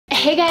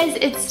Hey guys,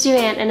 it's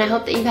Duan, and I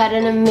hope that you've had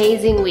an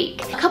amazing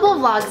week. A couple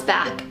of vlogs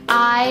back,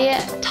 I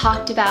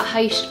talked about how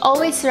you should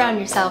always surround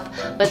yourself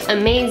with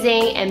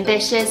amazing,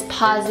 ambitious,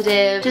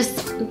 positive,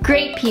 just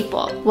great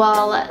people.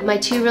 Well, my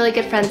two really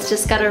good friends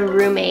just got a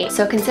roommate,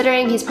 so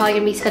considering he's probably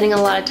gonna be spending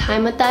a lot of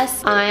time with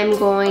us, I'm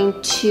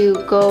going to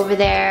go over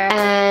there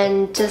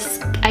and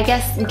just, I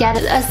guess, get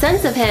a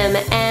sense of him,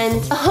 and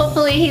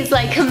hopefully he's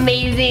like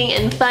amazing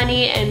and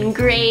funny and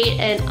great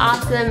and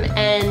awesome,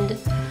 and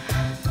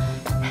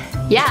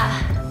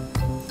yeah,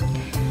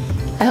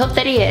 I hope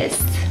that he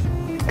is.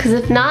 Cause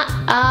if not,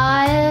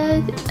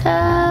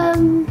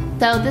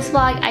 so this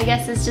vlog, I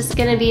guess, is just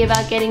gonna be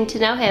about getting to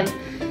know him.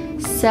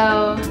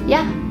 So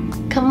yeah,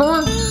 come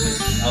along.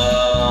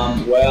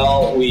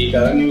 Well, we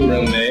got a new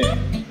roommate.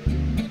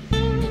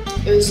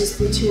 It was just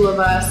the two of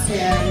us,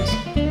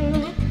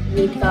 and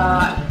we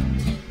thought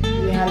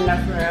we had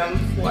enough room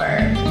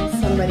for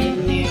somebody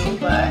new,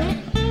 but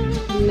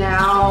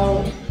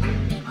now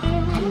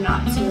I'm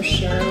not so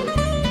sure.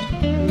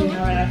 We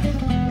have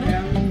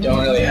enough room. Don't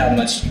really have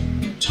much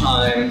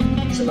time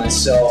for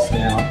myself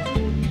now.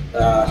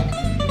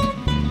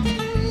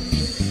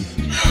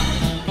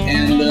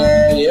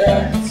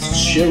 Yeah,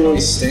 shit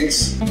really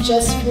stinks.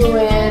 Just flew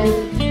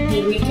in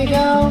a week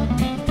ago,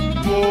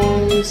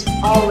 and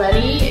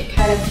already it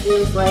kind of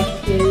feels like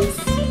his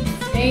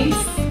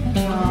space.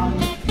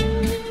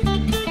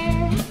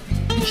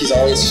 He's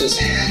always just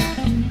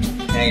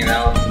hanging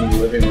out in the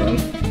living room.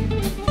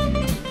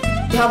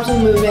 We helped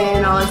him move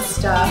in, all his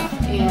stuff,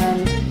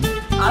 and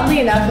oddly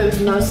enough, it was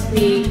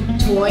mostly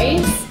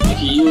toys.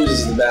 He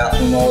uses the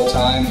bathroom all the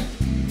time.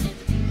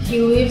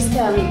 He leaves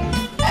them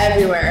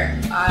everywhere.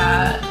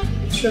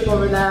 Trip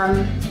over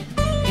them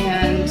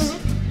and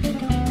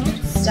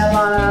step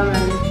on them,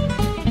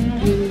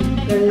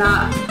 and they're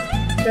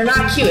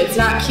not cute. It's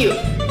not cute.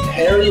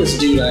 Hairiest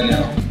dude I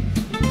know,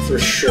 for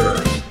sure.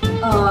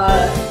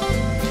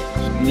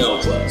 No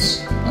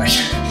clothes, like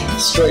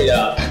straight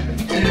up.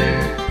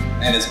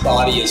 And his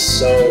body is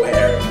so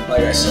hairy,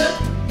 like I said.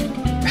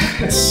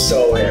 It's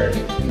so hairy.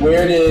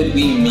 Where did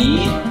we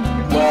meet?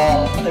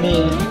 Well, I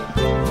mean,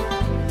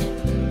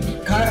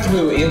 kind of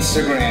through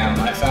Instagram,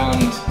 I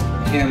found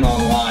him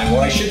online.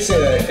 Well, I should say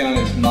that I found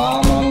his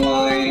mom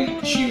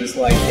online. She was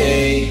like,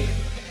 hey,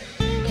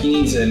 he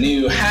needs a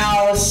new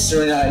house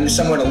or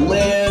somewhere to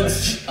live.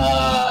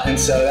 And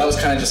so that was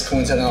kind of just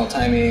coincidental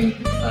timing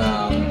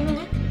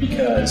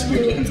because we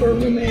were looking for a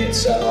roommate.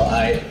 So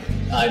I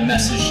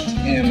messaged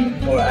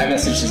him, or I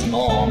messaged his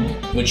mom,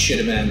 which should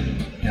have been,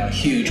 you know, a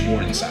huge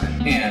warning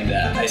sign. And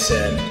I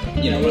said,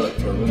 you know, we're looking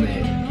for a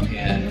roommate.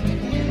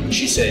 And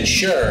she said,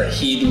 sure,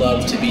 he'd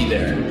love to be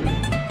there.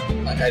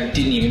 Like, I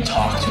didn't even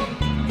talk to him.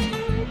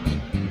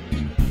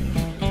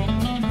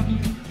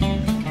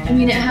 I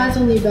mean, it has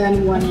only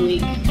been 1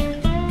 week.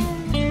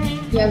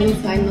 You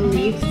haven't signed the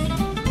lease.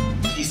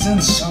 He's done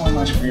so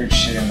much weird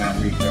shit in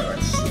that week, though.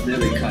 It's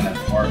really kind of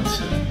hard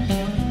to,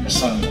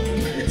 it's hard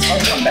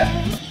to come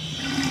back.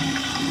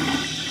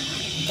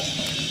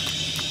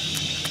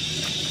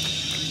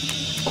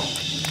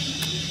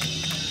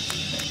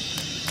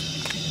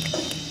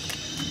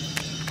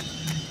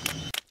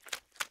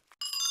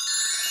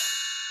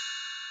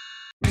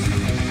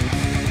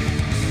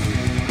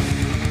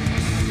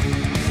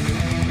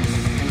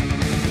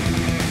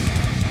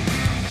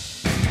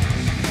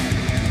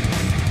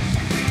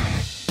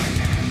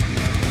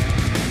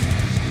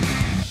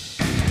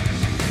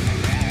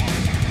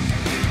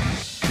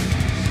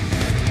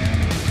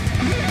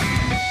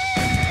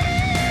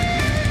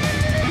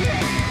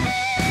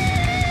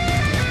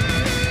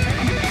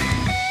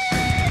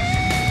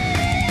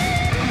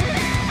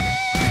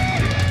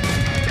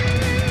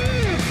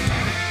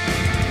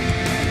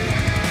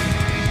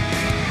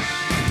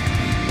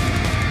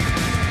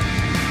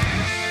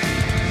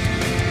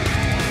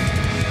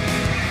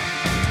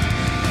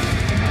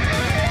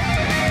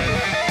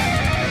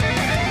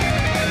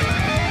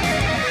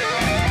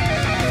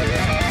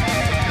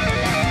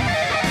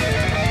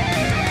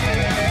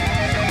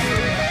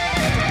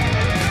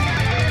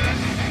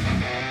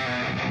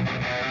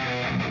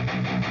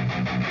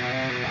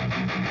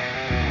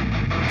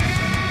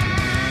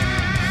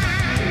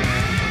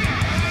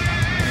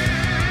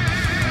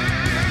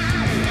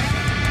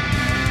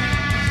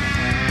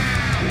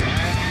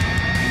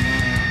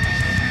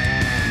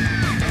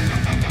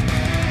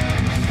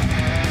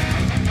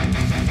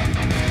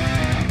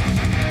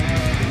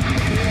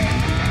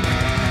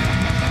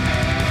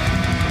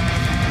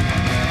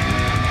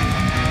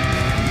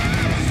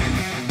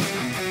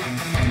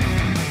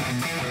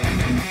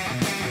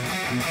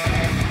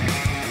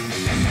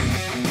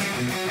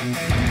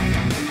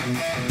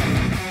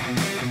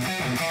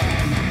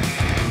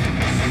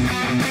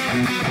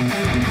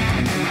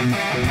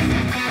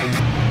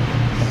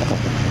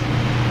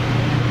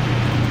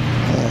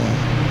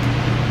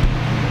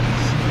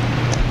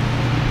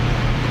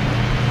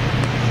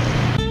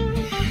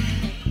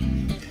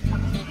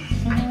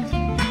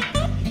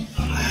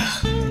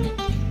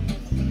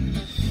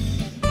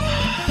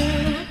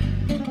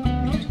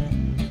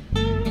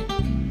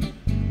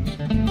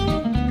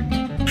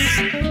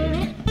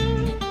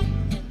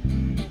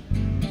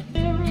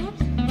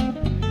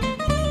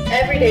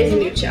 Every day's a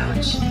new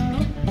challenge.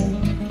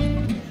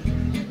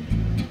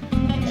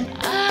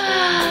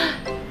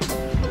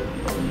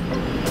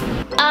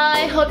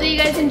 I hope that you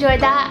guys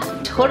enjoyed that.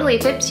 Totally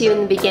flipped you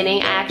in the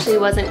beginning. I actually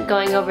wasn't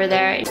going over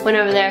there. I went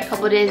over there a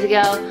couple days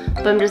ago,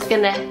 but I'm just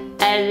gonna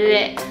edit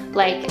it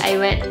like I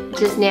went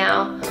just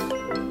now.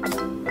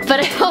 But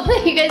I hope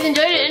that you guys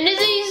enjoyed it. And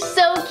isn't he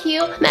so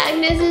cute?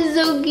 Magnus is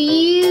so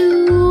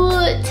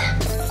cute.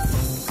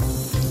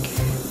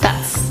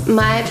 That's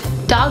my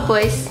dog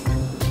voice.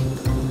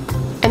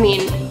 I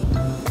mean,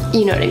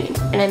 you know what I mean.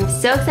 And I'm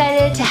so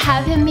excited to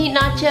have him meet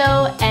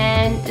Nacho,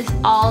 and it's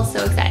all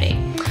so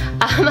exciting.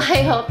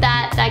 I hope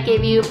that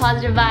gave you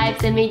positive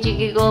vibes and made you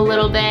giggle a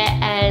little bit,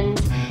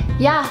 and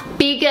yeah,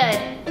 be good,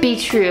 be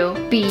true,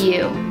 be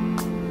you.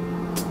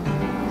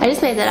 I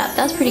just made that up.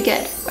 That was pretty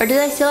good. Or did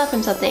I steal that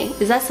from something?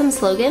 Is that some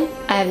slogan?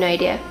 I have no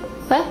idea.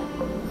 What?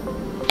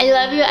 I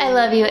love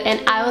you,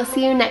 and I will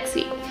see you next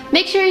week.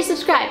 Make sure you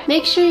subscribe.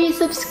 Make sure you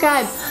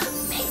subscribe.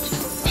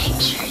 Make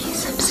sure you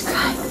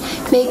subscribe.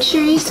 Make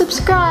sure you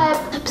subscribe.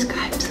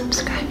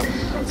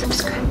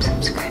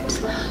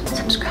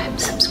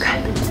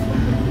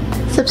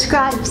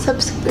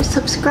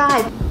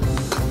 Subscribe.